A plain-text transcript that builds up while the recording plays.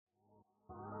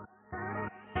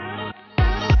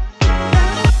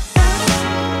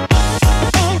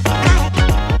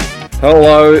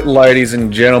Hello, ladies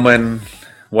and gentlemen.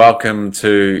 Welcome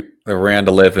to the round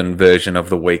 11 version of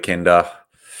the Weekender.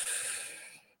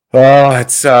 Oh,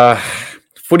 it's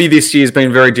footy this year has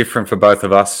been very different for both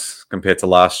of us compared to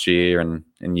last year and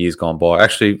years gone by.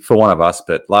 Actually, for one of us,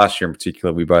 but last year in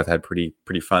particular, we both had pretty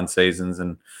fun seasons.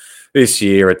 And this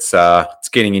year, it's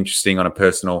getting interesting on a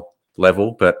personal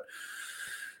level. But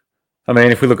I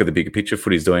mean, if we look at the bigger picture,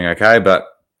 footy's doing okay. But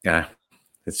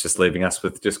it's just leaving us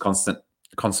with just constant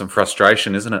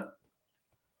frustration, isn't it?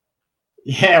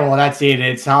 Yeah, well, that's it.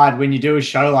 It's hard when you do a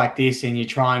show like this and you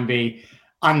try and be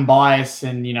unbiased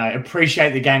and,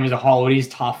 appreciate the game as a whole. It is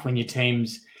tough when your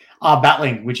teams are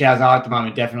battling, which ours are at the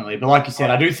moment, definitely. But like you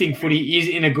said, I do think footy is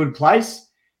in a good place,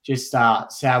 just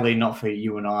sadly not for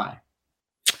you and I.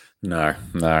 No.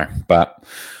 But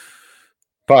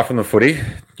apart from the footy,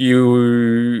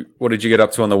 what did you get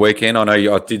up to on the weekend? I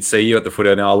know I did see you at the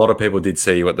footy. Now, a lot of people did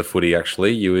see you at the footy,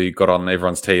 actually. You got on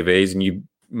everyone's TVs and you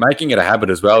making it a habit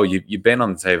as well. You've been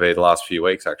on the TV the last few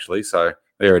weeks, actually. So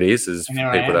there it is. There's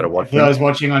people that are watching. For those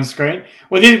watching on screen.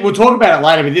 Well, we'll talk about it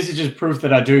later, but this is just proof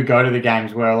that I do go to the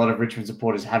games where a lot of Richmond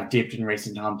supporters have dipped in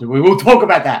recent times. We will talk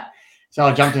about that. So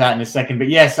I'll jump to that in a second. But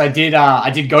yes, I did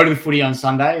go to the footy on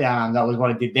Sunday. That was what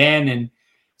I did then. And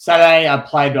Saturday, I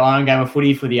played my own game of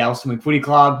footy for the Alston Footy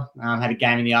Club. Had a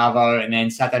game in the Arvo. And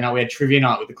then Saturday night, we had trivia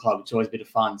night with the club. It's always a bit of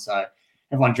fun. So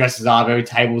everyone dresses up. Every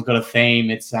table's got a theme.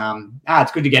 It's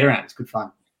good to get around. It's good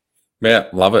fun. Yeah,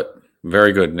 love it.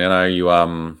 Very good. You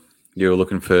were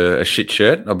looking for a shit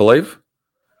shirt, I believe.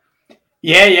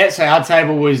 Yeah. So our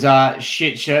table was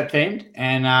shit shirt themed,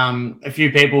 and a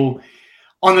few people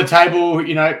on the table.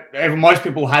 Most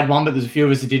people had one, but there's a few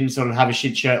of us that didn't sort of have a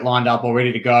shit shirt lined up or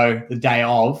ready to go the day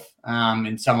of.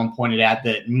 And someone pointed out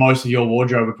that most of your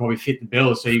wardrobe would probably fit the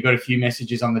bill. So you got a few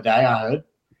messages on the day, I heard.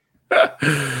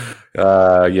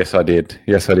 Yes, I did.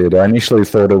 I initially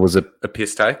thought it was a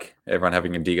piss take, everyone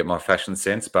having a dig at my fashion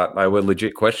sense, but they were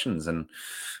legit questions. And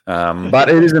but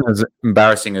it isn't as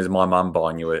embarrassing as my mum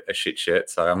buying you a shit shirt,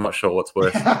 so I'm not sure what's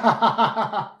worse.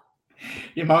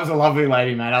 Your mum's a lovely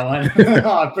lady, mate.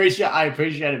 I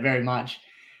appreciate it very much.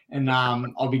 And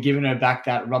I'll be giving her back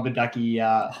that rubber ducky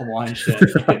Hawaiian shirt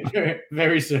very,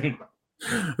 very soon.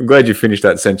 I'm glad you finished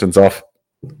that sentence off.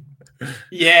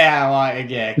 Yeah,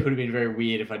 it could have been very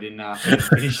weird if I didn't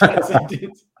finish that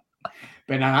sentence.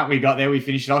 But no, we got there. We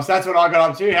finished it off. So that's what I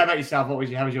got up to. How about yourself?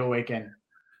 How was your weekend?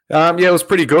 It was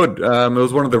pretty good. It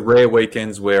was one of the rare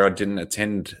weekends where I didn't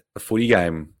attend a footy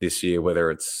game this year,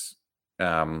 whether it's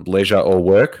leisure or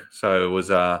work. So it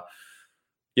was, I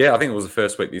think it was the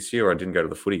first week this year I didn't go to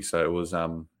the footy. So it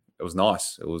was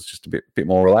nice. It was just a bit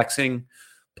more relaxing.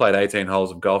 Played 18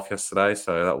 holes of golf yesterday,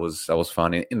 so that was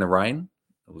fun in the rain.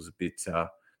 It was a bit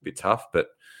tough, but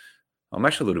I'm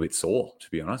actually a little bit sore, to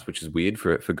be honest, which is weird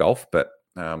for golf, but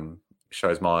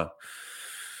shows my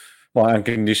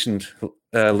unconditioned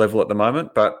level at the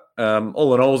moment. But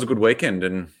all in all, it was a good weekend,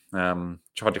 and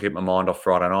tried to keep my mind off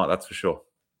Friday night, that's for sure.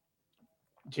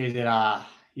 Geez,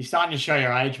 you're starting to show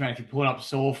your age, man. If you're pulling up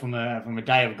sore from a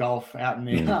day of golf out in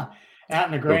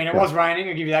the green. It was raining.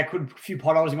 I'll give you that. Few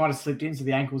potholes you might have slipped in, so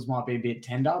the ankles might be a bit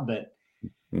tender, but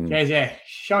yeah,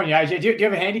 showing your age. Do you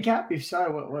have a handicap? If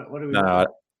so, what do we? No,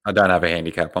 I don't have a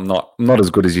handicap. I'm not as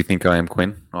good as you think I am,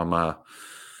 Quinn. I'm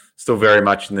still very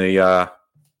much in the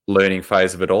learning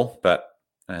phase of it all, but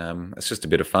it's just a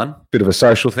bit of fun, bit of a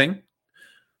social thing.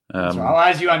 Right. Well,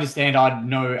 as you understand, I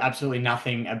know absolutely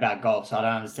nothing about golf, so I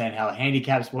don't understand how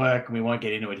handicaps work, and we won't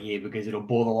get into it here because it'll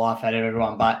bore the life out of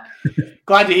everyone. But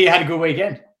glad to hear you had a good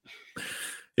weekend.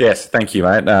 Yes, thank you,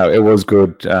 mate. It was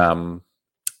good,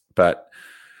 but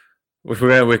we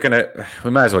may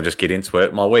as well just get into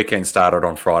it. My weekend started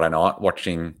on Friday night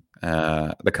watching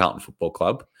the Carlton Football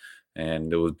Club,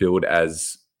 and it was billed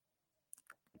as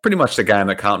pretty much the game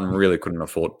that Carlton really couldn't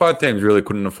afford. Both teams really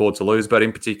couldn't afford to lose, but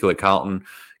in particular Carlton,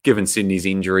 given Sydney's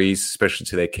injuries, especially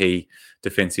to their key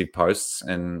defensive posts,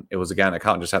 and it was a game that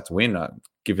Carlton just had to win,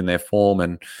 given their form.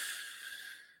 And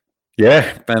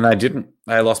they didn't.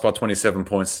 They lost by 27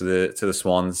 points to the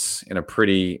Swans in a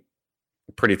pretty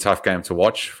tough game to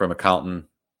watch from a Carlton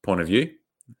point of view.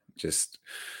 Just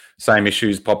same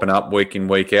issues popping up week in,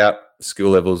 week out. Skill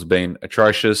levels have been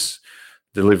atrocious.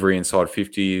 Delivery inside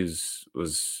 50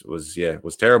 was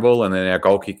terrible, and then our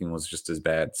goal kicking was just as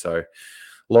bad. So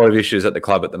a lot of issues at the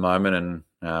club at the moment,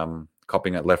 and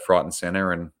copping at left, right, and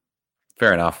centre. And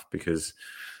fair enough, because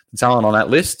the talent on that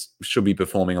list should be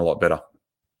performing a lot better.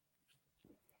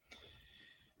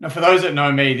 Now, for those that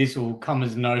know me, this will come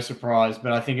as no surprise,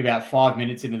 but I think about 5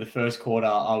 minutes into the first quarter,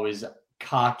 I was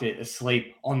carked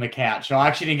asleep on the couch. So I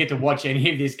actually didn't get to watch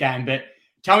any of this game, but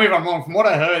tell me if I'm wrong. From what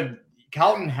I heard,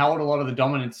 Carlton held a lot of the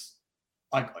dominance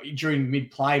like during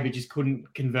mid-play, but just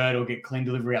couldn't convert or get clean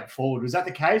delivery up forward. Was that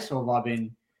the case, or have I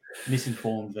been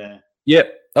misinformed there? Yeah,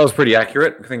 that was pretty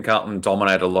accurate. I think Carlton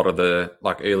dominated a lot of the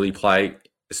early play,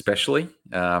 especially.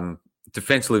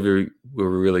 Defensively, we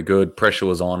were really good. Pressure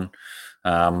was on,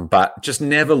 but just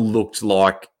never looked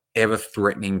like ever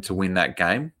threatening to win that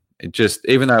game. It just,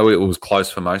 even though it was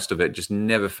close for most of it, just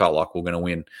never felt like we're going to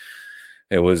win.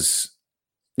 It was,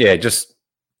 just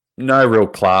no real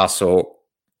class or,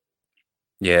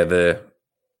 the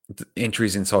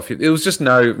entries inside. It was just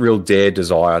no real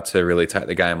desire to really take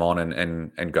the game on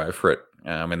and go for it.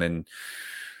 And then,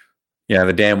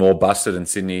 the damn wall busted and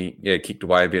Sydney, kicked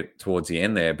away a bit towards the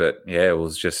end there. But it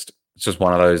was just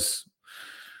one of those.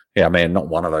 Yeah, I mean, not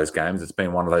one of those games. It's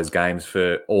been one of those games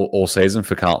for all season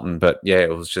for Carlton. But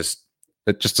it was just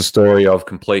a story of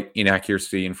complete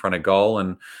inaccuracy in front of goal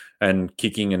and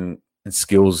kicking and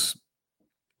skills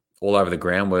all over the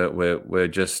ground. We're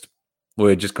just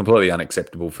completely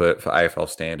unacceptable for AFL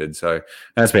standards. So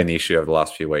that's been the issue over the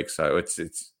last few weeks. So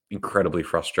it's incredibly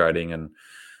frustrating, and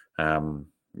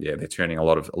they're turning a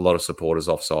lot of supporters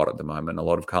offside at the moment. A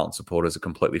lot of Carlton supporters are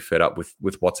completely fed up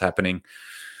with what's happening.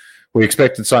 We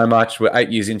expected so much. We're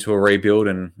 8 years into a rebuild,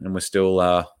 and we're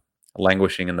still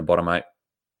languishing in the bottom 8.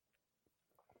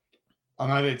 I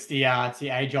know it's the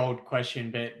age-old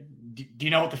question, but do you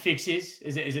know what the fix is?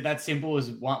 Is it that simple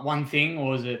as one thing,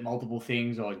 or is it multiple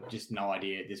things, or just no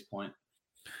idea at this point?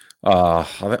 I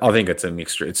think it's a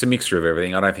mixture. It's a mixture of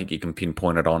everything. I don't think you can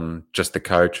pinpoint it on just the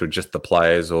coach or just the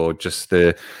players or just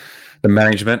the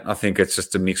management. I think it's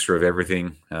just a mixture of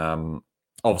everything.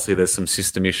 Obviously, there's some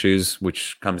system issues,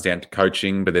 which comes down to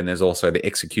coaching, but then there's also the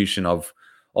execution of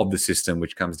the system,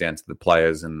 which comes down to the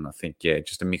players. And I think,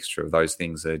 just a mixture of those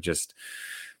things are just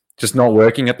not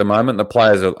working at the moment. The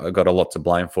players have got a lot to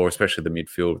blame for, especially the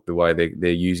midfield, the way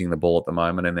they're using the ball at the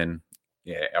moment. And then,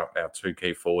 our two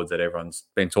key forwards that everyone's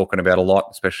been talking about a lot,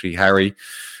 especially Harry,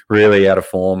 really out of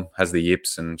form, has the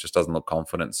yips and just doesn't look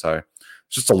confident. So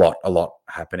it's just a lot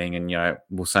happening. And,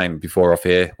 we were saying before off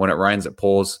air, when it rains, it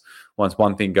pours. Once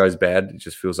one thing goes bad, it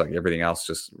just feels like everything else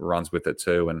just runs with it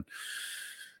too. And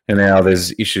now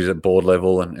there's issues at board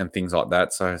level and things like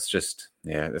that. So it's just,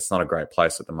 it's not a great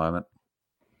place at the moment.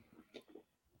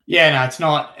 Yeah, no, it's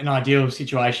not an ideal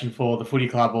situation for the footy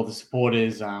club or the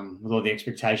supporters with all the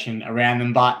expectation around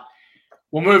them. But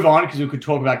we'll move on because we could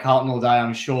talk about Carlton all day,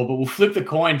 I'm sure. But we'll flip the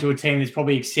coin to a team that's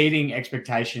probably exceeding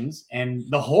expectations. And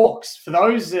the Hawks, for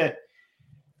those that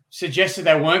suggested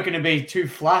they weren't going to be too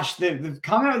flush, they've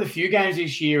come out with a few games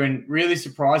this year and really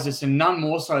surprised us, and none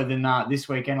more so than this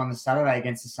weekend on the Saturday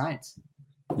against the Saints.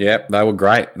 Yeah, they were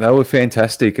great. They were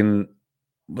fantastic. And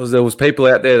there was people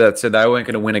out there that said they weren't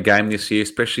going to win a game this year,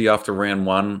 especially after round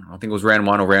 1. I think it was round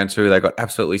 1 or round 2. They got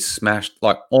absolutely smashed,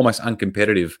 like almost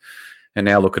uncompetitive. And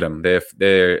now look at them;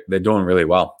 they're doing really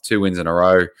well. 2 wins in a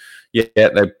row.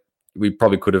 We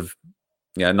probably could have,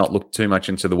 not looked too much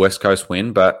into the West Coast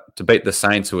win, but to beat the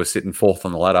Saints, who are sitting 4th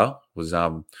on the ladder,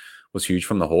 was huge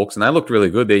from the Hawks, and they looked really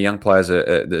good. Their young players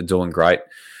are doing great,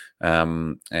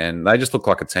 and they just look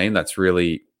like a team that's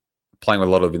really playing with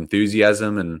a lot of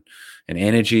enthusiasm and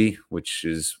energy, which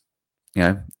is,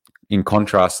 in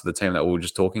contrast to the team that we were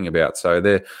just talking about. So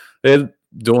they're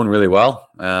doing really well,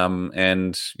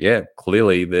 and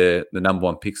clearly the number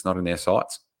 1 pick's not in their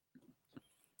sights.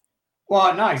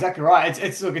 Well, no, exactly right.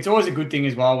 It's always a good thing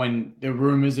as well when the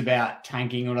rumors about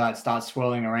tanking or that start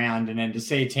swirling around, and then to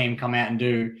see a team come out and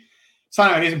do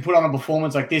something like this and put on a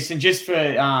performance like this. And just for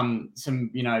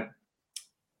some,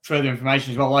 further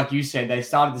information as well, like you said, they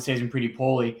started the season pretty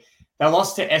poorly. They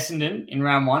lost to Essendon in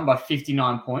round 1 by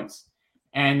 59 points.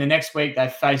 And the next week they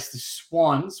faced the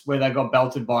Swans, where they got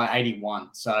belted by 81.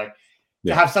 So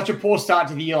to have such a poor start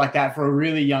to the year like that for a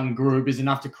really young group is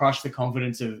enough to crush the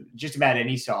confidence of just about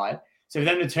any side. So for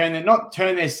them to not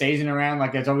turn their season around,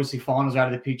 like there's obviously finals out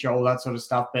of the picture, all that sort of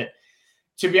stuff, but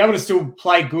to be able to still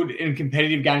play good and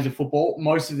competitive games of football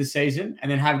most of the season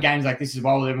and then have games like this as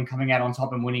well with everyone coming out on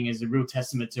top and winning is a real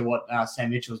testament to what Sam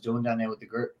Mitchell's doing down there with the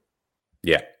group.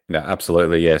 Yeah, no,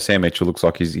 absolutely. Yeah, Sam Mitchell looks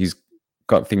like he's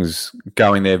got things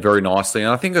going there very nicely.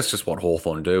 And I think that's just what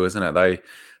Hawthorn do, isn't it? They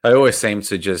always seem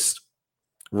to just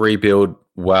rebuild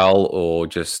well, or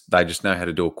they just know how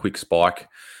to do a quick spike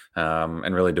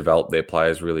and really develop their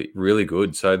players really, really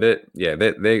good. So they're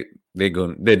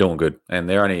good. They're doing good, and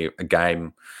they're only a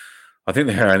game. I think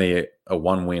they're only a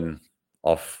 1 win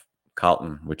off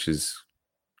Carlton, which is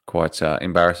quite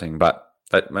embarrassing. But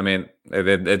they're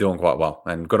doing quite well,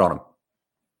 and good on them.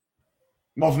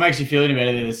 Well, if it makes you feel any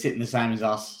better, they're sitting the same as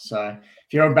us. So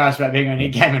if you're embarrassed about being on your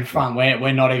game in front,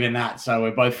 we're not even that. So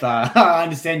we're both. I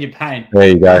understand your pain. There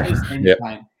you go. Your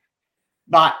pain.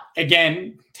 But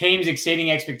again, teams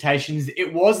exceeding expectations.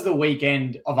 It was the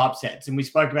weekend of upsets. And we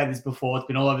spoke about this before. It's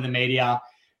been all over the media.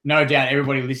 No doubt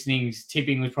everybody listening's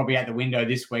tipping was probably out the window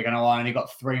this week. I know I only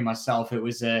got 3 myself. It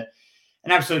was an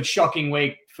absolute shocking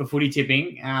week for footy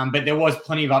tipping. But there was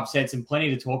plenty of upsets and plenty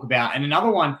to talk about. And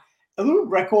another one, a little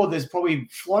record that's probably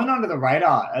flown under the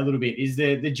radar a little bit is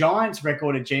the Giants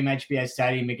record at GMHBA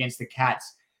Stadium against the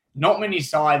Cats. Not many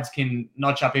sides can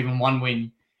notch up even one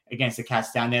win against the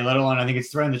Cats down there, let alone I think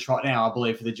it's 3 on the trot now, I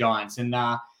believe, for the Giants. And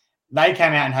they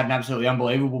came out and had an absolutely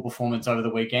unbelievable performance over the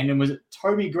weekend. And was it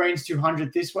Toby Green's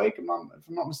 200th this week, if I'm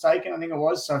not mistaken? I think it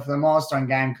was. So for the milestone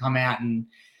game, come out and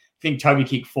I think Toby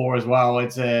kicked 4 as well.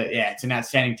 It's an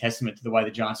outstanding testament to the way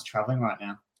the Giants are traveling right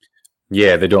now.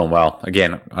 Yeah, they're doing well.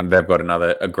 Again, they've got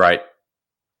a great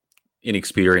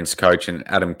inexperienced coach, and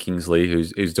Adam Kingsley,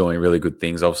 who's doing really good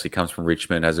things. Obviously, comes from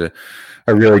Richmond, has a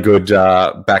really good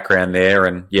background there,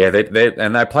 and yeah,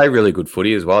 they play really good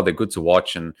footy as well. They're good to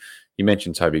watch. And you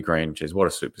mentioned Toby Green, geez, what a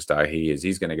superstar he is.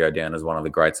 He's going to go down as one of the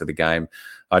greats of the game.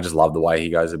 I just love the way he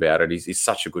goes about it. He's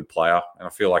such a good player, and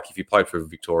I feel like if he played for a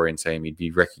Victorian team, he'd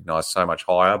be recognised so much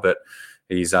higher. But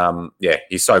he's so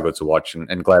good to watch,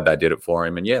 and glad they did it for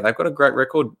him. And yeah, they've got a great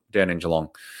record down in Geelong.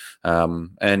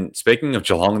 And speaking of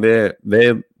Geelong,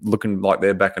 they're looking like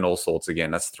they're back in all sorts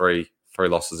again. That's three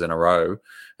losses in a row,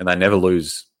 and they never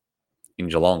lose in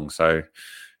Geelong. So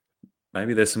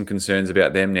maybe there's some concerns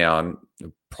about them now, and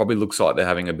it probably looks like they're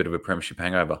having a bit of a premiership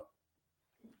hangover.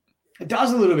 It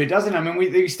does a little bit, doesn't it? I mean,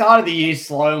 we started the year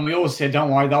slow, and we all said, don't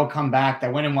worry, they'll come back. They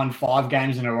went and won 5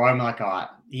 games in a row, and we're like, all right,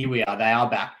 here we are. They are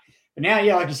back. But now,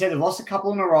 yeah, like you said, they've lost a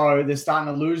couple in a row. They're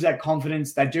starting to lose that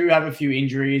confidence. They do have a few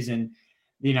injuries, and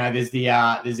you know, there's the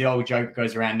old joke that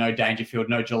goes around, no Dangerfield,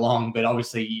 no Geelong, but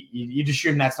obviously you'd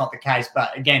assume that's not the case.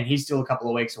 But again, he's still a couple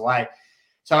of weeks away.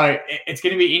 So it's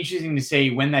going to be interesting to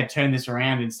see when they turn this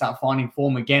around and start finding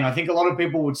form again. I think a lot of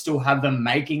people would still have them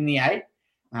making the 8,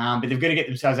 but they've got to get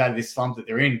themselves out of this slump that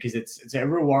they're in, because it's a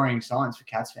real worrying sign for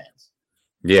Cats fans.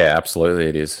 Yeah, absolutely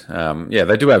it is.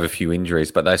 They do have a few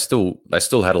injuries, but they still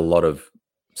had a lot of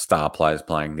star players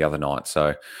playing the other night.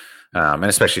 So, and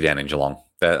especially down in Geelong.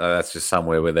 That's just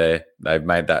somewhere where they've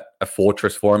made that a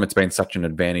fortress for them. It's been such an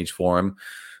advantage for them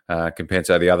compared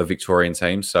to the other Victorian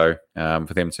teams. So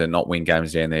for them to not win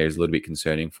games down there is a little bit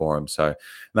concerning for them. So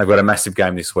they've got a massive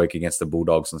game this week against the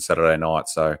Bulldogs on Saturday night.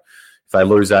 So if they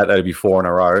lose that, that'll be 4 in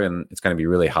a row, and it's going to be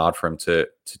really hard for them to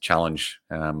challenge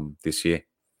this year.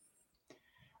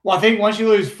 Well, I think once you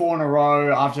lose 4 in a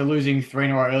row after losing 3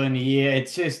 in a row early in the year,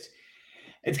 it's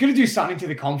going to do something to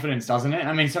the confidence, doesn't it?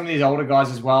 I mean, some of these older guys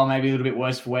as well, maybe a little bit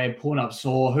worse for wear, pulling up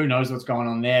sore. Who knows what's going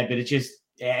on there? But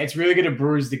it's really going to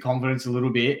bruise the confidence a little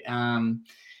bit. And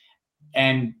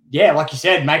yeah, like you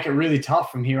said, make it really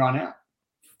tough from here on out.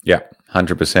 Yeah,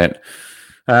 100%.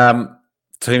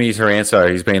 Timmy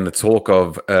Taranto, he's been the talk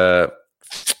of the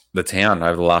town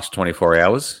over the last 24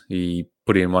 hours. He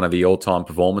put in one of the all-time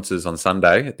performances on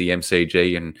Sunday at the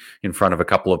MCG and in front of a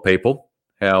couple of people.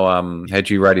 How'd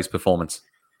you rate his performance?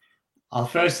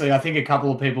 Firstly, I think a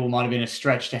couple of people might have been a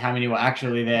stretch to how many were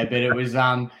actually there, but it was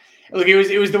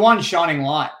it was the one shining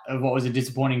light of what was a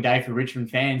disappointing day for Richmond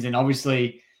fans. And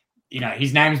obviously, you know,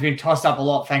 his name's been tossed up a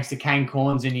lot thanks to Kane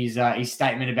Cornes and his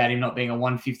statement about him not being a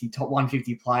top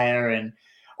 150 player and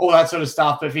all that sort of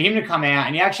stuff. But for him to come out,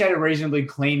 and he actually had a reasonably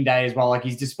clean day as well. Like,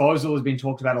 his disposal has been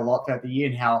talked about a lot throughout the year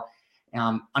and how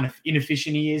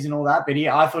inefficient he is and all that. But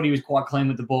I thought he was quite clean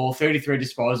with the ball, 33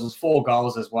 disposals, 4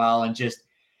 goals as well. And just,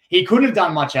 he couldn't have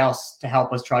done much else to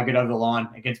help us try to get over the line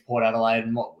against Port Adelaide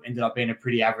and what ended up being a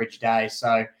pretty average day.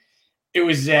 So it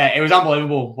was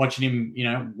unbelievable watching him, you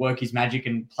know, work his magic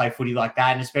and play footy like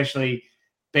that. And especially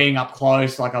being up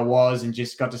close like I was and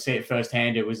just got to see it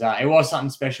firsthand. It was something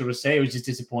special to see. It was just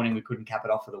disappointing we couldn't cap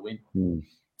it off for the win.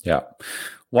 Yeah.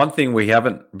 One thing we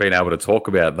haven't been able to talk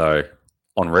about, though,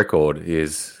 on record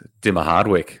is Dimmer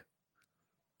Hardwick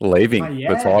leaving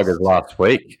the Tigers last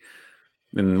week.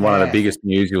 And one of the biggest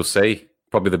news you'll see,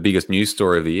 probably the biggest news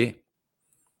story of the year.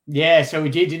 Yeah, so we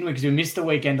did, didn't we? Because we missed the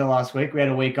weekend of last week. We had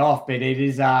a week off, but it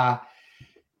is,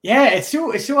 it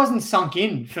still hasn't sunk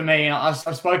in for me. And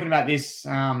I've spoken about this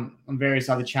on various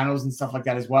other channels and stuff like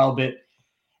that as well. But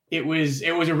it was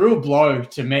a real blow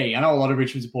to me. I know a lot of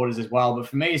Richmond supporters as well, but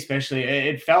for me especially,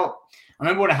 it felt. I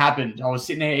remember what happened. I was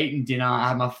sitting there eating dinner. I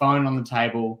had my phone on the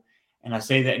table, and I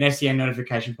see that an SEN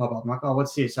notification pop up. I'm like, oh,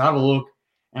 what's this? So I have a look,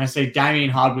 and I see Damien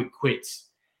Hardwick quits.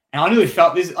 And I nearly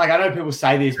felt this. Like, I know people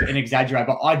say this and exaggerate,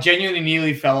 but I genuinely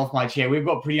nearly fell off my chair. We've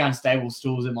got pretty unstable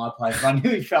stools in my place, but I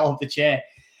nearly fell off the chair.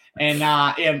 And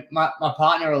my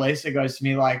partner Elisa goes to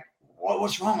me like,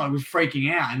 what's wrong? I was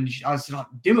freaking out, and I said,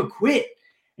 Dimmer quit.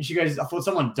 And she goes, I thought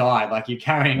someone died. Like, you're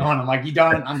carrying on. I'm like, you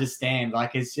don't understand.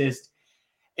 Like,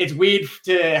 it's weird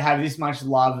to have this much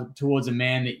love towards a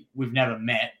man that we've never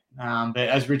met. But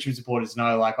as Richmond supporters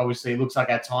know, like, obviously it looks like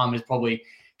our time has probably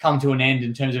come to an end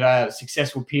in terms of our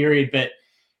successful period. But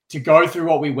to go through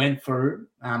what we went through,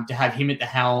 to have him at the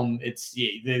helm, it's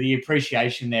the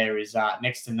appreciation there is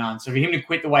next to none. So for him to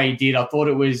quit the way he did, I thought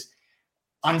it was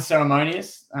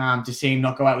unceremonious to see him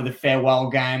not go out with a farewell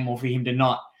game, or for him to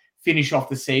not finish off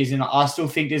the season. I still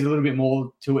think there's a little bit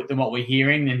more to it than what we're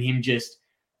hearing, than him just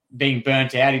being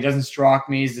burnt out. He doesn't strike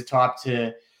me as the type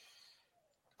to,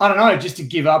 I don't know, just to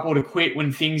give up or to quit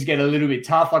when things get a little bit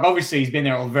tough. Like, obviously he's been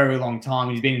there a very long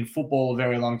time. He's been in football a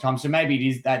very long time. So maybe it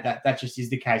is that just is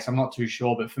the case. I'm not too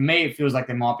sure. But for me, it feels like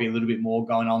there might be a little bit more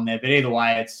going on there. But either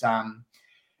way, it's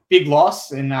big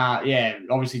loss. And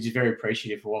obviously just very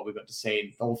appreciative for what we got to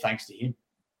see. All thanks to him.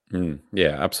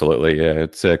 Yeah, absolutely. Yeah,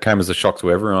 it came as a shock to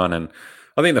everyone. And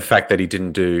I think the fact that he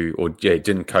didn't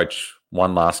didn't coach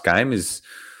one last game is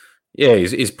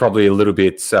probably a little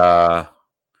bit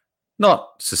not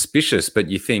suspicious, but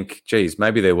you think, geez,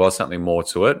 maybe there was something more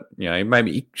to it.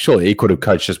 Surely he could have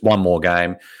coached just one more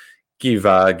game, give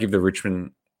the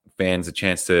Richmond fans a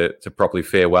chance to properly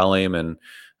farewell him, and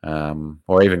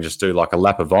or even just do like a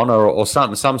lap of honor or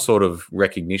some sort of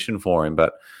recognition for him.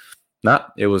 But no,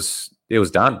 it was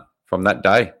done from that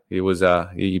day.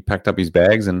 He packed up his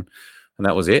bags and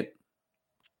that was it.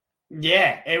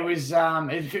 Yeah, it was.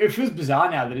 It feels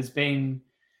bizarre now that it's been.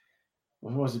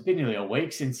 What was it? Been nearly a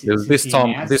week since it was this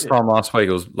time last week.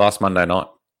 It was last Monday night.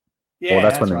 Yeah,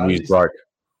 that's when the news broke.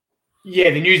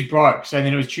 Yeah, the news broke. So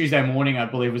then it was Tuesday morning, I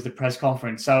believe, was the press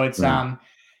conference. So it's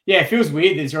it feels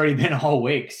weird that it's already been a whole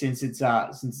week since it's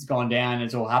gone down.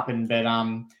 It's all happened, but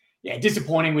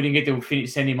disappointing we didn't get to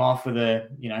send him off with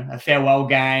a farewell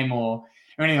game or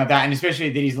anything like that, and especially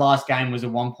that his last game was a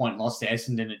 1-point loss to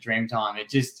Essendon at Dreamtime. It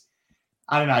just,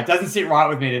 I don't know. It doesn't sit right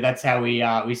with me that's how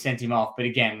we sent him off. But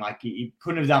again, like, he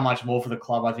couldn't have done much more for the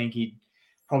club. I think he'd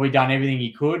probably done everything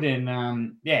he could,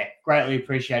 and greatly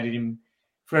appreciated him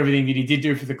for everything that he did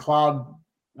do for the club.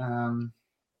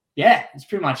 It's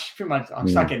pretty much. I'll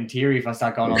start getting teary if I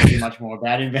start going on too much more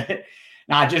about him. But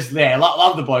just there.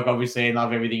 Love the bloke, obviously, and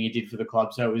love everything he did for the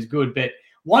club. So it was good. But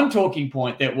one talking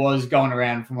point that was going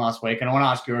around from last week, and I want to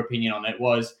ask your opinion on it,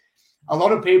 was a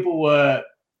lot of people were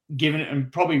giving it,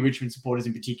 and probably Richmond supporters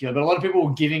in particular, but a lot of people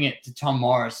were giving it to Tom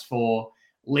Morris for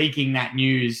leaking that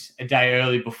news a day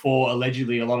early before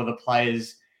allegedly a lot of the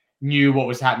players knew what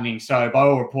was happening. So by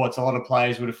all reports, a lot of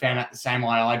players would have found out the same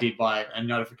way I did by a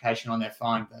notification on their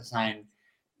phone saying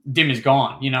Dimmer's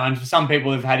gone. And for some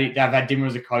people they've had Dimmer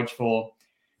as a coach for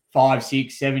 5,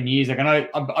 6, 7 years. Like,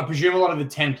 I presume a lot of the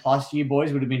 10+ year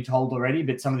boys would have been told already,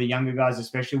 but some of the younger guys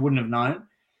especially wouldn't have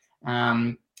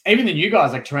known. Even the new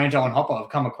guys like Taranto and Hopper have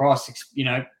come across,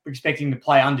 expecting to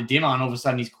play under Dimmer, and all of a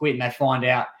sudden he's quit, and they find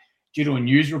out due to a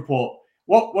news report.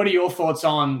 What are your thoughts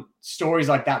on stories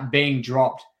like that being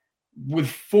dropped with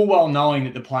full well knowing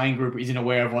that the playing group isn't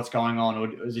aware of what's going on,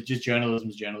 or is it just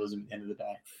journalism's journalism at the end of the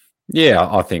day? Yeah,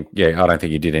 I don't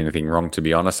think he did anything wrong, to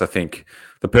be honest. I think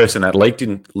the person that leaked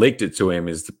it to him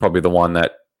is probably the one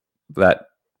that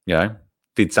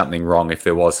did something wrong, if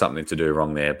there was something to do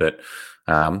wrong there. But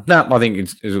I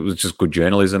think it was just good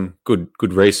journalism, good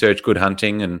research, good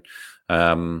hunting, and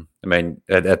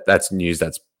that's news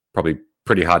that's probably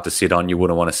pretty hard to sit on. You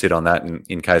wouldn't want to sit on that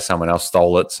in case someone else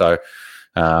stole it. So,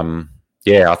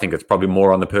 I think it's probably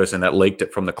more on the person that leaked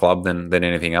it from the club than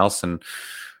anything else. And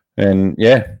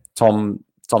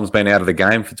Tom's been out of the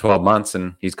game for 12 months,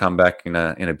 and he's come back in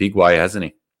a big way, hasn't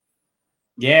he?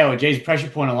 Yeah, well, geez, Pressure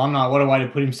Point alumni, what a way to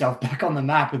put himself back on the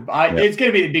map. It's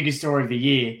going to be the biggest story of the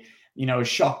year. A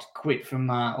shocked quit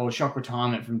or shock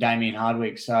retirement from Damien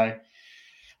Hardwick. So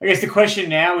I guess the question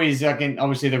now is,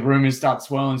 obviously the rumours start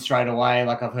swirling straight away.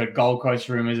 Like, I've heard Gold Coast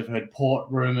rumours, I've heard Port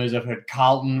rumours, I've heard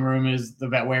Carlton rumours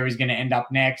about where he's going to end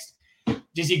up next.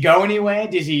 Does he go anywhere?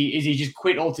 Is he just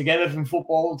quit altogether from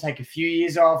football, take a few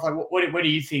years off? Like, where do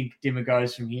you think Dimmer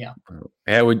goes from here?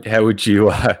 How would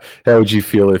you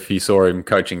feel if you saw him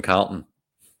coaching Carlton?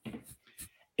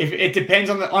 If it depends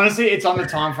honestly, it's on the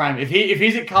time frame. If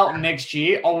he's at Carlton next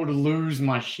year, I would lose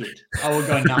my shit. I would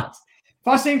go nuts. If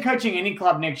I see him coaching any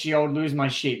club next year, I would lose my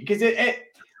shit, because it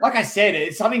like I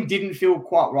said, something didn't feel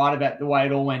quite right about the way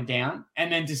it all went down,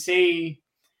 and then to see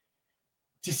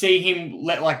him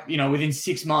within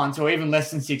 6 months or even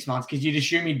less than 6 months, because you'd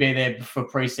assume he'd be there for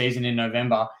pre-season in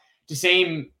November, to see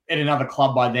him at another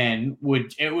club by then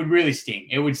would really sting.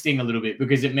 It would sting a little bit,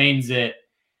 because it means that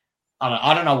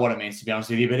I don't know what it means, to be honest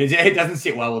with you, but it doesn't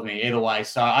sit well with me either way.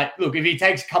 So if he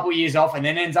takes a couple of years off and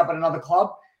then ends up at another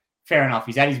club, fair enough.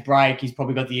 He's had his break. He's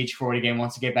probably got the itch for it again,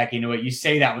 wants to get back into it. You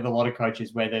see that with a lot of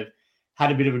coaches where they've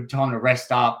had a bit of a time to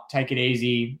rest up, take it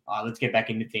easy. Let's get back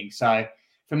into things. So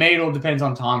for me, it all depends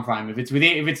on time frame. If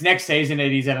it's next season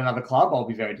and he's at another club, I'll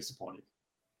be very disappointed.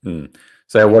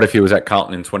 So what if he was at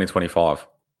Carlton in 2025?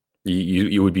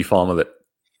 You would be fine with it.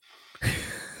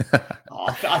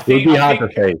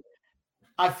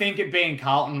 I think it being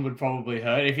Carlton would probably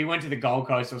hurt. If he went to the Gold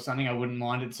Coast or something, I wouldn't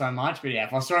mind it so much. But yeah,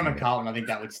 if I saw him at Carlton, I think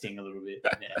that would sting a little bit.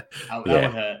 Yeah, that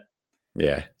would hurt.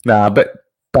 Yeah. But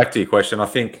back to your question, I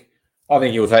think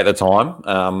he'll take the time.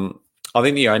 I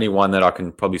think the only one that I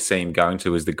can probably see him going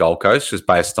to is the Gold Coast, just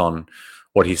based on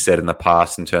what he said in the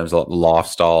past in terms of like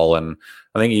lifestyle. And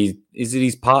I think is it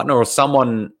his partner or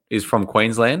someone is from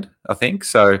Queensland, I think.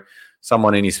 So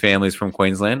someone in his family is from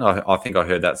Queensland. I think I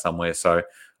heard that somewhere. So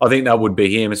I think that would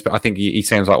be him. I think he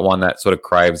seems like one that sort of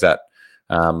craves that,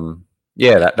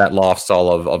 that lifestyle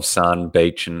of sun,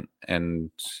 beach,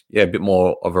 and a bit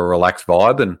more of a relaxed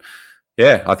vibe. And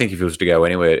yeah, I think if he was to go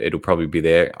anywhere, it'll probably be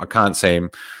there. I can't see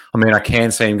him. I mean, I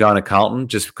can see him going to Carlton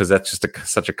just because that's just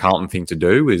such a Carlton thing to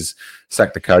do, is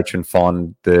sack the coach and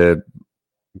find the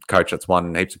coach that's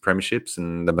won heaps of premierships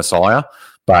and the Messiah.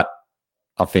 But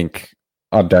I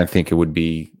don't think it would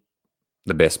be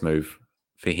the best move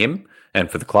for him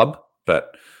and for the club.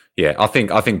 But yeah, I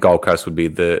think Gold Coast would be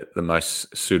the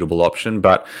most suitable option.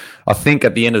 But I think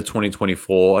at the end of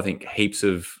 2024, I think heaps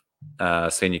of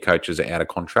senior coaches are out of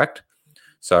contract.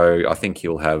 So I think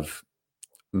he'll have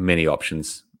many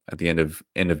options at the end of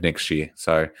next year.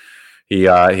 So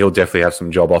he'll definitely have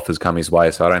some job offers come his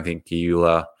way. So I don't think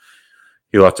he'll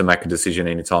have to make a decision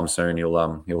anytime soon.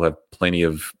 He'll have plenty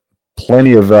of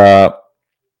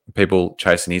people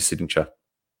chasing his signature.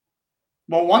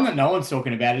 Well, one that no one's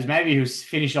talking about is maybe he'll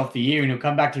finish off the year and he'll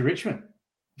come back to Richmond.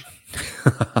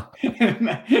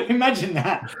 Imagine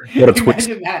that. What a twist.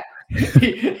 Imagine that.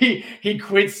 He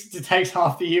quits, takes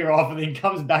half the year off, and then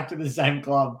comes back to the same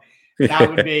club. That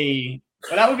would be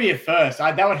a first.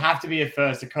 That would have to be a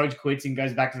first. A coach quits and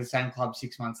goes back to the same club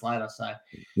 6 months later. So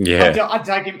yeah, I'd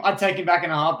take him back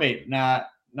in a heartbeat. No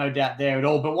doubt there at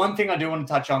all. But one thing I do want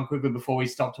to touch on quickly before we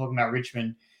stop talking about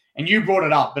Richmond, and you brought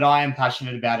it up, but I am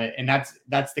passionate about it, and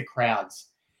that's the crowds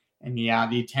and the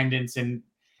attendance. And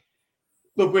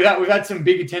look, we've had some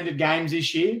big attended games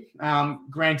this year.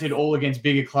 Granted, all against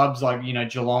bigger clubs like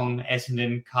Geelong,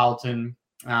 Essendon, Carlton.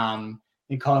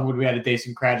 In Collingwood, we had a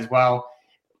decent crowd as well.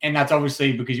 And that's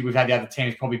obviously because we've had the other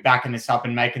teams probably backing this up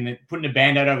and putting a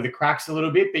Band-Aid over the cracks a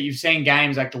little bit. But you've seen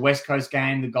games like the West Coast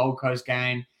game, the Gold Coast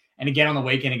game, and again on the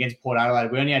weekend against Port Adelaide,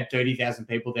 we only had 30,000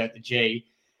 people there at the G.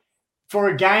 For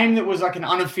a game that was like an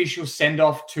unofficial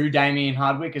send-off to Damien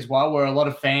Hardwick as well, where a lot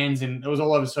of fans, and it was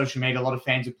all over social media, a lot of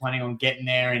fans were planning on getting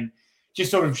there and just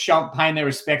sort of paying their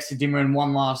respects to Dimmer in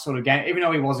one last sort of game, even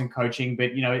though he wasn't coaching,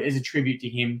 but, as a tribute to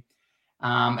him.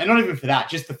 And not even for that,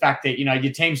 just the fact that,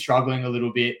 your team's struggling a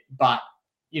little bit, but,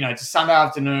 it's a Sunday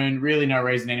afternoon, really no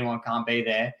reason anyone can't be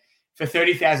there. For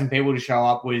 30,000 people to show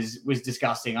up was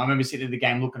disgusting. I remember sitting at the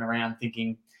game looking around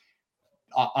thinking,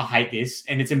 I hate this.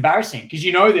 And it's embarrassing because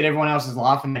you know that everyone else is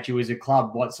laughing at you as a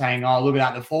club, saying, oh, look at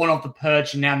that, they're falling off the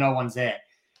perch and now no one's there.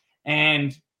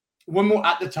 And when we're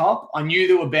at the top, I knew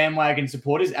there were bandwagon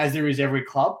supporters, as there is every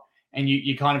club, and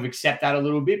you kind of accept that a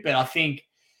little bit. But I think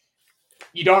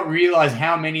you don't realize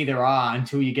how many there are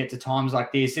until you get to times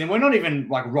like this. And we're not even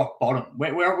like rock bottom.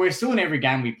 We're still in every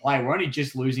game we play. We're only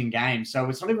just losing games. So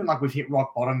it's not even like we've hit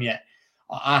rock bottom yet.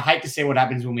 I hate to see what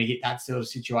happens when we hit that sort of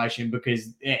situation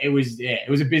because it was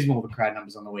abysmal, the crowd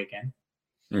numbers on the weekend.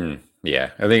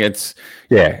 Yeah, I think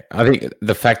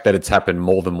the fact that it's happened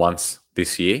more than once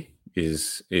this year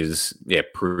is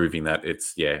proving that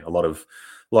it's a lot of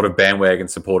bandwagon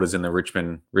supporters in the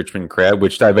Richmond crowd,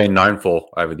 which they've been known for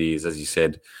over the years, as you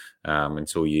said,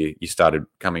 until you started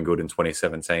coming good in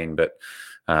 2017. But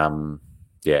I think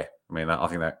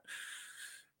that.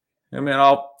 I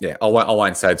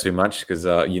won't say too much because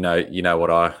we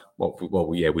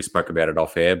spoke about it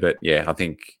off air. But I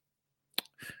think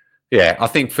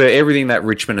for everything that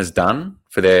Richmond has done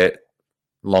for their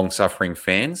long-suffering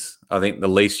fans, I think the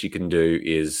least you can do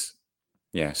is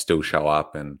still show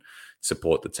up and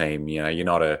support the team. You're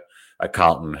not a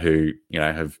Carlton who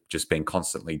have just been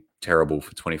constantly terrible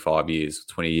for 25 years,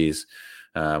 20 years,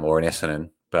 or an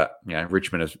Essendon. But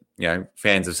Richmond has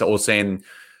fans have all seen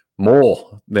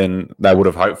more than they would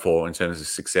have hoped for in terms of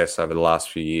success over the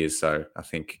last few years. So I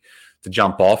think to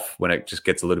jump off when it just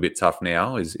gets a little bit tough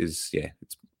now is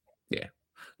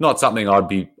not something I'd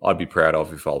be proud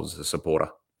of if I was a supporter.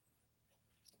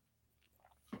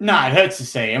 No, it hurts to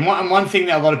see. And one thing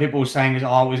that a lot of people were saying is,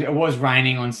 it was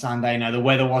raining on Sunday. The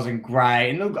weather wasn't great.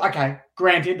 And look, okay,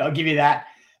 granted, I'll give you that.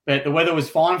 But the weather was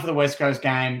fine for the West Coast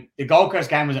game. The Gold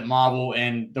Coast game was at Marvel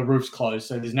and the roof's closed.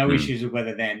 So there's no issues with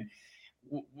weather then.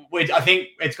 I think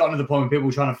it's gotten to the point where people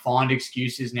are trying to find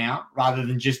excuses now rather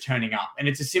than just turning up. And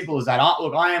it's as simple as that.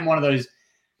 I am one of those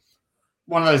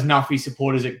nuffy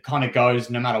supporters that kind of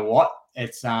goes no matter what.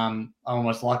 It's I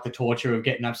almost like the torture of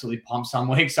getting absolutely pumped some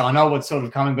weeks. So I know what's sort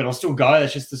of coming, but I'll still go.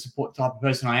 That's just the support type of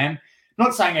person I am. I'm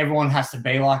not saying everyone has to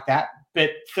be like that, but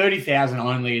 30,000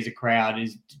 only as a crowd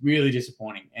is really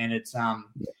disappointing. And it's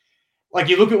like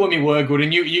you look at when we were good,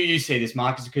 and you see this,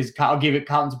 Marcus, because I'll give it,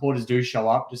 Carlton supporters do show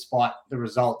up despite the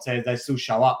results. They still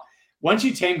show up. Once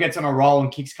your team gets on a roll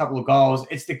and kicks a couple of goals,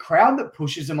 it's the crowd that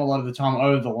pushes them a lot of the time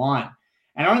over the line.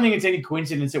 And I don't think it's any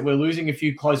coincidence that we're losing a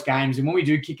few close games. And when we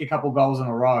do kick a couple of goals in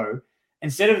a row,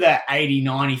 instead of the 80,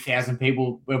 90,000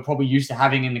 people we're probably used to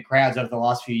having in the crowds over the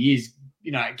last few years,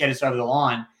 get us over the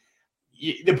line,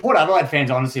 the Port Adelaide fans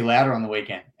are honestly louder on the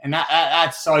weekend. And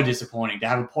that's so disappointing to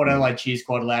have a Port Adelaide cheer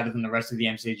squad louder than the rest of the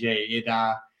MCG.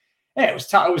 It was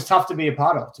tough. It was tough to be a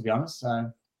part of, to be honest.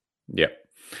 So, yeah.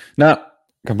 No,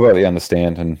 completely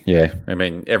understand. And yeah, I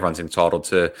mean, everyone's entitled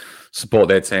to support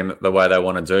their team the way they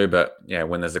want to do. But yeah,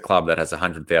 when there's a club that has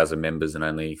 100,000 members and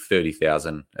only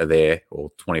 30,000 are there, or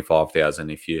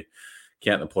 25,000 if you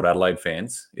count the Port Adelaide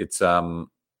fans, it's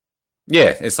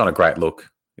it's not a great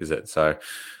look, is it? So,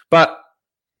 but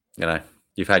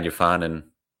you've had your fun,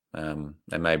 and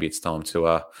maybe it's time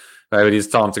to maybe it is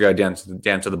time to go down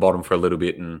to the bottom for a little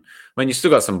bit. And I mean, you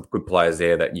still got some good players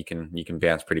there that you can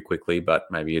bounce pretty quickly, but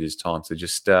maybe it is time to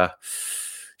just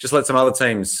let some other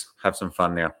teams have some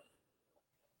fun now.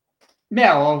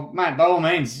 Yeah, well, mate, by all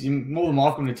means, you're more than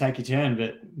welcome to take your turn,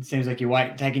 but it seems like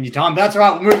you're taking your time. But that's all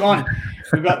right. We'll move on.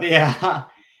 We've got the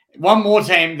one more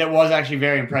team that was actually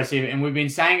very impressive, and we've been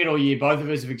saying it all year. Both of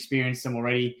us have experienced them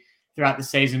already throughout the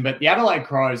season, but the Adelaide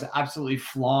Crows are absolutely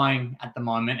flying at the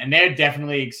moment, and they're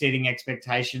definitely exceeding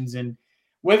expectations. And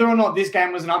whether or not this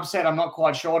game was an upset, I'm not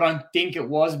quite sure. I don't think it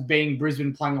was, being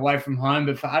Brisbane playing away from home,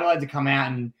 but for Adelaide to come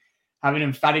out and have an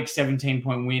emphatic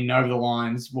 17-point win over the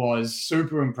Lions was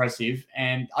super impressive.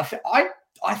 And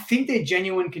I think they're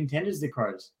genuine contenders, the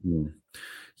Crows.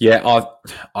 Yeah,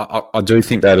 I do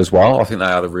think that as well. I think they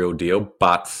are the real deal,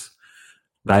 but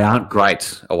they aren't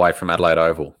great away from Adelaide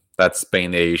Oval. That's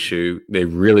been their issue. They're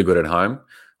really good at home.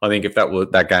 I think if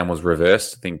that game was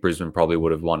reversed, I think Brisbane probably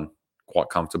would have won quite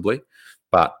comfortably.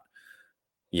 But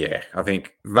yeah, I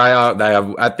think they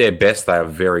are at their best. They are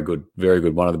very good,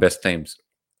 one of the best teams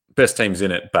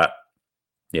in it. But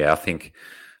yeah, I think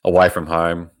away from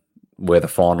home, where the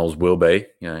finals will be,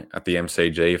 at the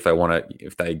MCG,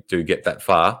 if they do get that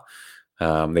far,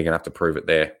 they're going to have to prove it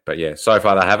there. But yeah, so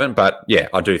far they haven't. But yeah,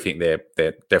 I do think they're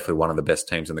definitely one of the best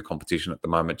teams in the competition at the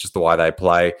moment. Just the way they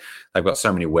play, they've got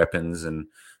so many weapons, and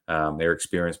their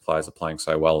experienced players are playing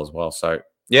so well as well. So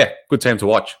yeah, good team to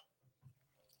watch.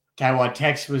 Okay, well,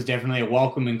 Tex was definitely a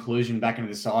welcome inclusion back into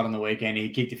the side on the weekend. He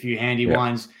kicked a few handy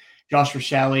ones. Josh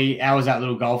Rochelle, how was that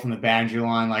little goal from the boundary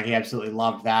line? Like, he absolutely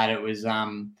loved that. It was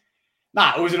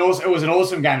it was an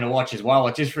awesome game to watch as well.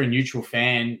 Like, just for a neutral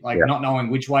fan, not knowing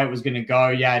which way it was going to go.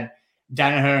 You had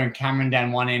Danaher and Cameron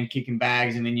down one end kicking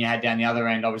bags, and then you had down the other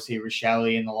end, obviously, Rochelle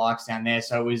and the likes down there.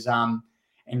 So it was and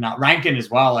Rankin as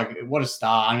well. Like, what a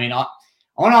star! I mean, I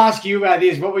want to ask you about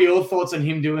this. What were your thoughts on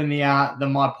him doing the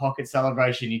My Pocket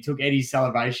celebration? He took Eddie's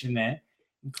celebration there.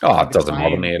 Oh, it doesn't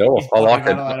bother me at all. I like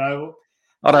it.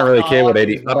 I don't really care what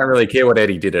Eddie. I don't really care what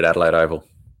Eddie did at Adelaide Oval,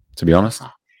 to be honest.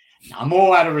 I'm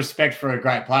more out of respect for a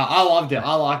great player. I loved it.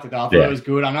 I liked it. I thought it was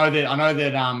good. I know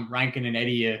that Rankin and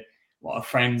Eddie are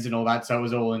friends and all that, so it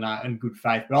was all in good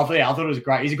faith. But I thought it was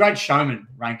great. He's a great showman,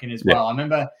 Rankin, as well. I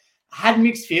remember I had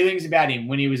mixed feelings about him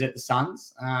when he was at the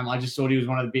Suns. I just thought he was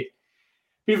one of the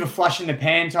bit of a flash in the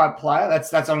pan type player.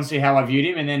 That's honestly how I viewed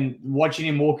him. And then watching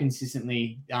him more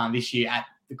consistently this year at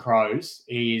the Crows,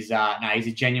 he's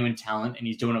a genuine talent, and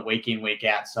he's doing it week in, week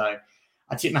out. So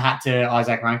I tip my hat to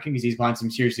Isaac Rankin because he's playing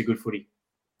some seriously good footy.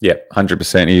 Yeah,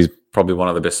 100%. He's probably one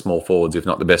of the best small forwards, if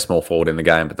not the best small forward in the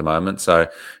game at the moment. So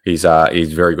he's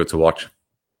very good to watch.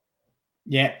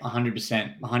 Yeah,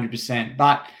 100%. 100%.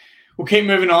 But we'll keep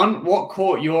moving on. What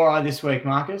caught your eye this week,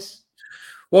 Marcus?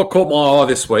 What caught my eye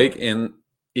this week, and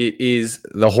it is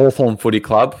the Hawthorn Footy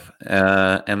Club,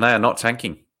 and they are not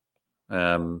tanking.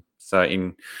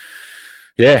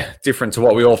 Different to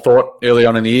what we all thought early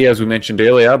on in the year, as we mentioned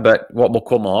earlier. But what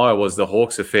caught my eye was the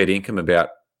Hawks have fair income about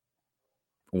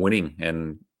winning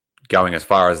and going as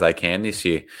far as they can this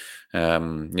year.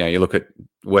 You look at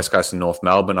West Coast and North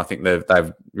Melbourne. I think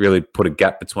they've really put a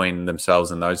gap between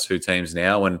themselves and those two teams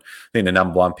now. And I think the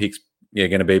number one pick's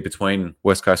going to be between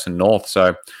West Coast and North.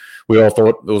 So we all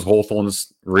thought it was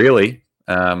Hawthorns, really.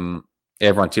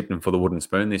 Everyone tipped them for the wooden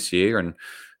spoon this year. And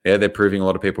yeah, they're proving a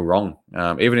lot of people wrong.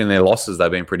 Even in their losses,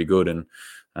 they've been pretty good. And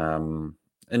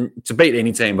to beat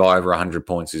any team by over 100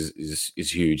 points is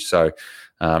huge. So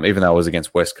even though it was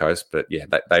against West Coast, but yeah,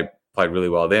 they played really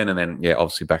well then. And then, yeah,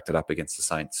 obviously backed it up against the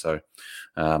Saints. So,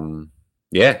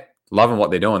 yeah, loving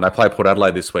what they're doing. They play Port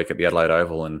Adelaide this week at the Adelaide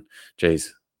Oval. And, geez,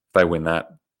 if they win that,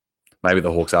 maybe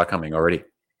the Hawks are coming already.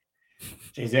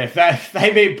 Geez, yeah, if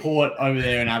they beat Port over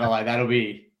there in Adelaide, that'll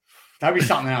be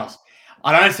something else.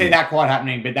 I don't see that quite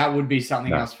happening, but that would be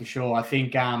something else for sure. I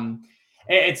think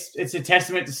it's a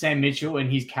testament to Sam Mitchell and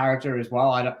his character as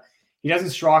well. He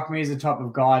doesn't strike me as the type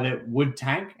of guy that would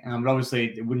tank. But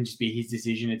obviously, it wouldn't just be his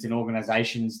decision. It's an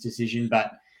organization's decision.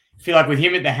 But I feel like with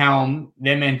him at the helm,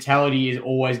 their mentality is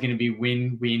always going to be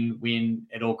win, win, win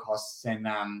at all costs. And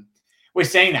we're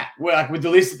seeing that. We're like with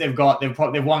the list that they've got,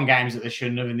 they've won games that they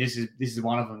shouldn't have, and this is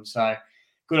one of them. So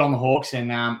good on the Hawks. And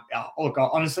look,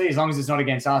 honestly, as long as it's not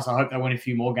against us, I hope they win a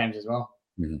few more games as well.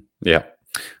 Mm-hmm. Yeah.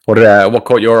 What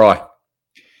caught your eye?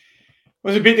 It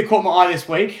was a bit that caught my eye this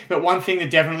week, but one thing that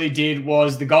definitely did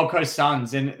was the Gold Coast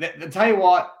Suns. And I tell you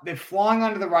what, they're flying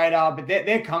under the radar, but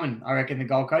they're coming, I reckon, the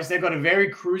Gold Coast. They've got a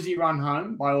very cruisy run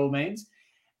home, by all means,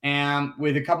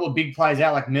 with a couple of big players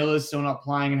out, like Miller's still not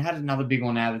playing, and had another big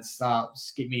one out that's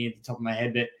skipped me at the top of my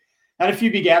head. But had a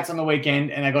few big outs on the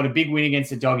weekend, and they got a big win against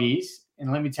the Doggies.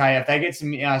 And let me tell you, if they get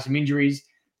some injuries,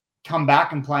 come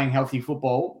back and playing healthy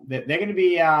football, they're going to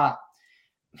be, I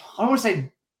don't want to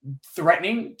say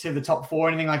threatening to the top four or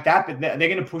anything like that, but they're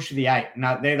going to push to the 8.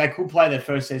 Now, they could play their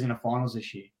first season of finals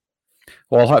this year.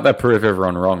 Well, I hope they prove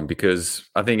everyone wrong, because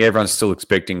I think everyone's still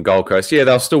expecting Gold Coast. Yeah,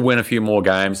 they'll still win a few more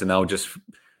games and they'll just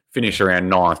finish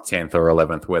around 9th, 10th or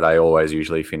 11th, where they always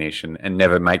usually finish, and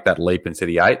never make that leap into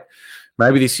the 8.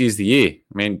 Maybe this year's the year.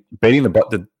 I mean, beating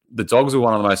the Dogs were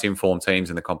one of the most informed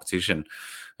teams in the competition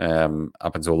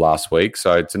up until last week.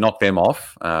 So to knock them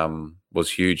off was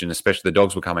huge, and especially the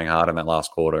Dogs were coming hard in that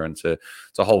last quarter, and to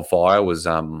hold fire was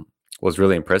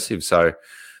really impressive. So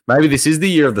maybe this is the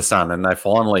year of the Sun, and they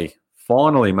finally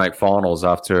make finals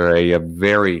after a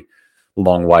very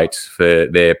long wait for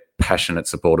their passionate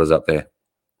supporters up there.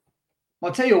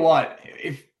 I'll tell you what,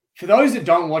 if for those that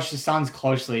don't watch the Suns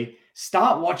closely,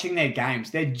 start watching their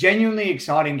games. They're genuinely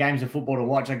exciting games of football to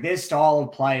watch. Like their style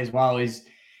of play as well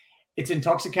it's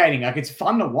intoxicating. Like it's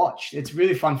fun to watch. It's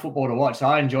really fun football to watch. So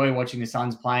I enjoy watching the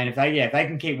Suns play. And if they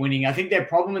can keep winning, I think their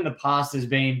problem in the past has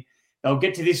been they'll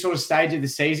get to this sort of stage of the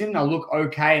season, they'll look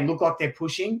okay and look like they're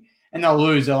pushing, and they'll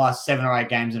lose their last 7 or 8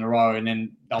 games in a row, and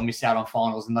then they'll miss out on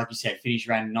finals. And like you said, finish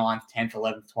around 9th, 10th,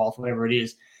 11th, 12th, whatever it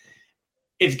is.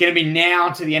 It's going to be now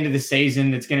to the end of the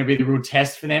season that's going to be the real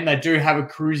test for them. They do have a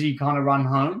cruisy kind of run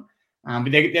home,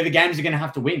 but they're the games they're going to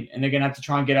have to win, and they're going to have to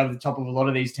try and get over the top of a lot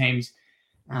of these teams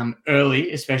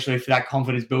early, especially for that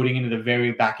confidence building into the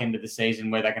very back end of the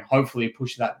season where they can hopefully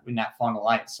push that in that final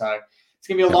 8. So it's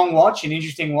going to be a long watch, an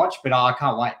interesting watch, but I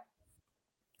can't wait.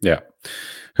 Yeah.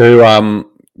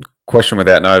 Question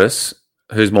without notice,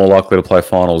 who's more likely to play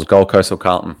finals, Gold Coast or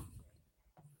Carlton?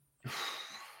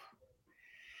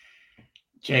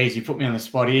 Jeez, you put me on the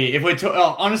spot here. If we're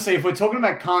honestly, if we're talking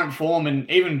about current form and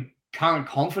even current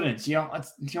confidence, I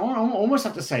almost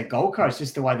have to say Gold Coast,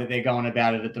 just the way that they're going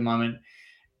about it at the moment.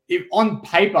 If on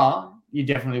paper, you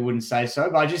definitely wouldn't say so,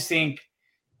 but I just think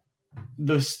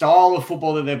the style of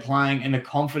football that they're playing and the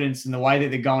confidence and the way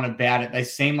that they're going about it, they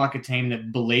seem like a team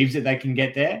that believes that they can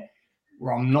get there.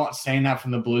 Where I'm not seeing that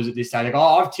from the Blues at this stage. Like,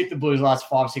 I've tipped the Blues the last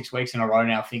 5-6 weeks in a row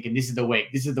now, thinking this is the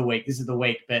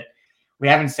week, but we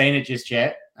haven't seen it just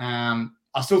yet. I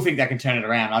still think they can turn it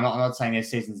around. I'm not saying their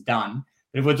season's done,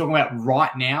 but if we're talking about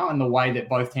right now and the way that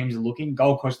both teams are looking,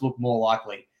 Gold Coast look more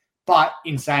likely. But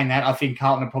in saying that, I think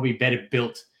Carlton are probably better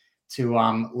built to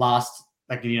last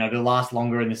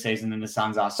longer in the season than the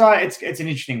Suns are. So it's an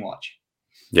interesting watch.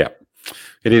 Yeah,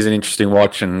 it is an interesting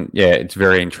watch, and yeah, it's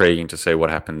very intriguing to see what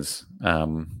happens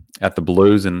at the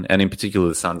Blues and in particular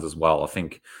the Suns as well. I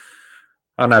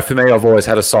don't know, for me, I've always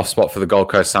had a soft spot for the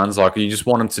Gold Coast Suns. Like, you just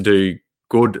want them to do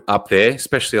good up there,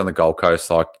 especially on the Gold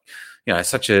Coast. Like,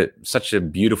 such a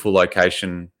beautiful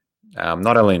location,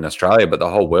 not only in Australia but the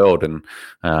whole world, and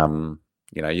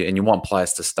you want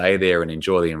players to stay there and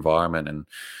enjoy the environment, and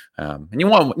you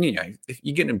want, if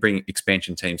you're going to bring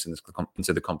expansion teams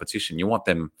into the competition, you want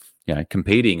them,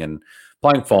 competing and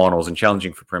playing finals and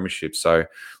challenging for premierships. So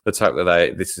let's hope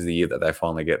that this is the year that they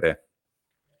finally get there.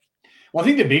 Well, I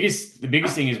think the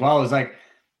biggest thing as well is like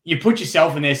you put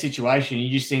yourself in their situation. You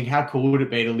just think, how cool would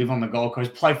it be to live on the Gold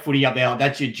Coast, play footy up there? Like,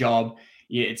 that's your job.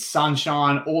 It's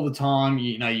sunshine all the time.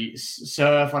 You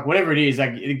surf, like whatever it is.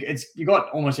 Like you got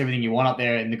almost everything you want up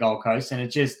there in the Gold Coast, and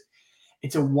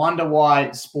it's a wonder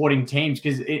why sporting teams,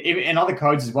 because in other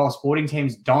codes as well, sporting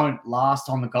teams don't last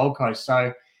on the Gold Coast.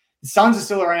 So the Suns are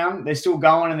still around. They're still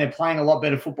going, and they're playing a lot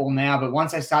better football now. But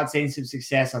once they start seeing some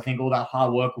success, I think all that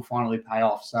hard work will finally pay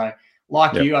off. So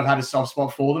like you, I've had a soft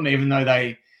spot for them, even though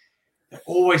they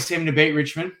always seem to beat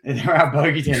Richmond. They're our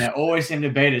bogey team. They always seem to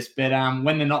beat us. But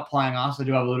when they're not playing us, I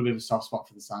do have a little bit of a soft spot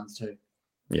for the Suns too.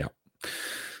 Yeah.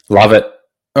 Love it.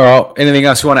 All right. Anything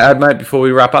else you want to add, mate, before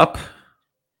we wrap up?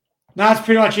 No, that's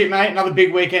pretty much it, mate. Another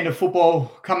big weekend of football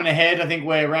coming ahead. I think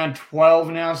we're around 12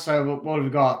 now. So what have we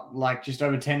got? Like just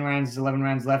over 10 rounds, 11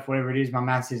 rounds left, whatever it is. My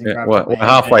maths isn't great. We're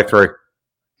halfway through.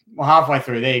 Well, halfway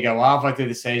through. There you go. We're halfway through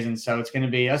the season. So it's going to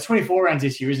be 24 rounds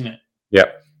this year, isn't it?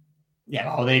 Yep.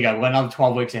 Yeah, well, there you go. We've got another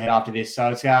 12 weeks ahead after this.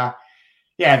 So it's, the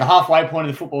halfway point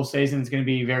of the football season is going to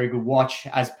be a very good watch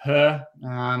as per.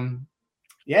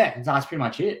 That's pretty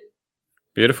much it.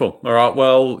 Beautiful. All right.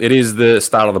 Well, it is the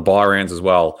start of the bye rounds as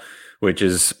well, which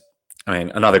is,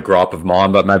 another gripe of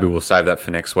mine, but maybe we'll save that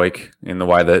for next week in the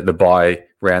way that the bye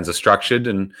rounds are structured.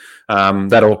 And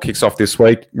that all kicks off this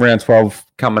week. Round 12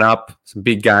 coming up. Some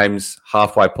big games,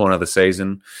 halfway point of the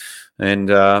season. And,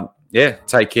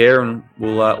 take care, and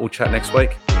we'll chat next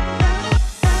week.